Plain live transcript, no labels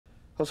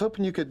was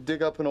hoping you could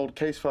dig up an old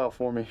case file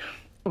for me.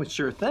 Oh,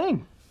 sure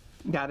thing.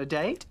 Got a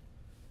date?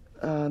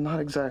 Not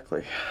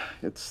exactly.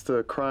 It's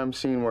the crime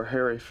scene where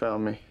Harry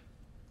found me.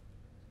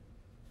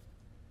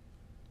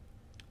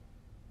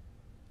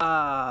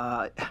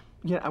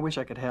 Yeah, I wish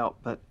I could help,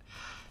 but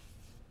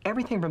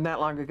everything from that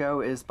long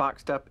ago is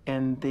boxed up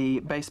in the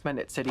basement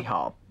at City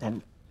Hall.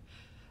 And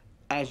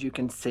as you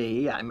can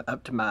see, I'm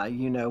up to my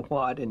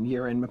you-know-what in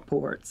year-end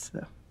reports.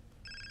 So.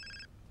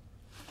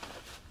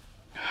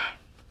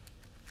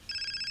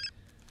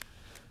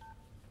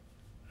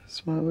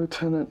 It's my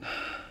lieutenant.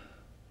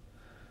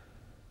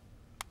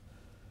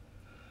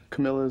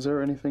 Camilla, is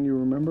there anything you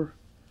remember?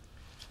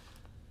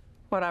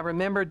 What I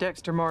remember,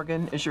 Dexter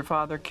Morgan, is your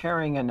father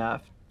caring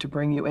enough to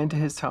bring you into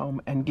his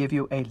home and give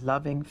you a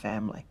loving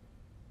family.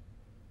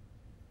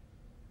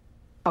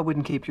 I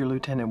wouldn't keep your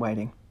lieutenant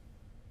waiting.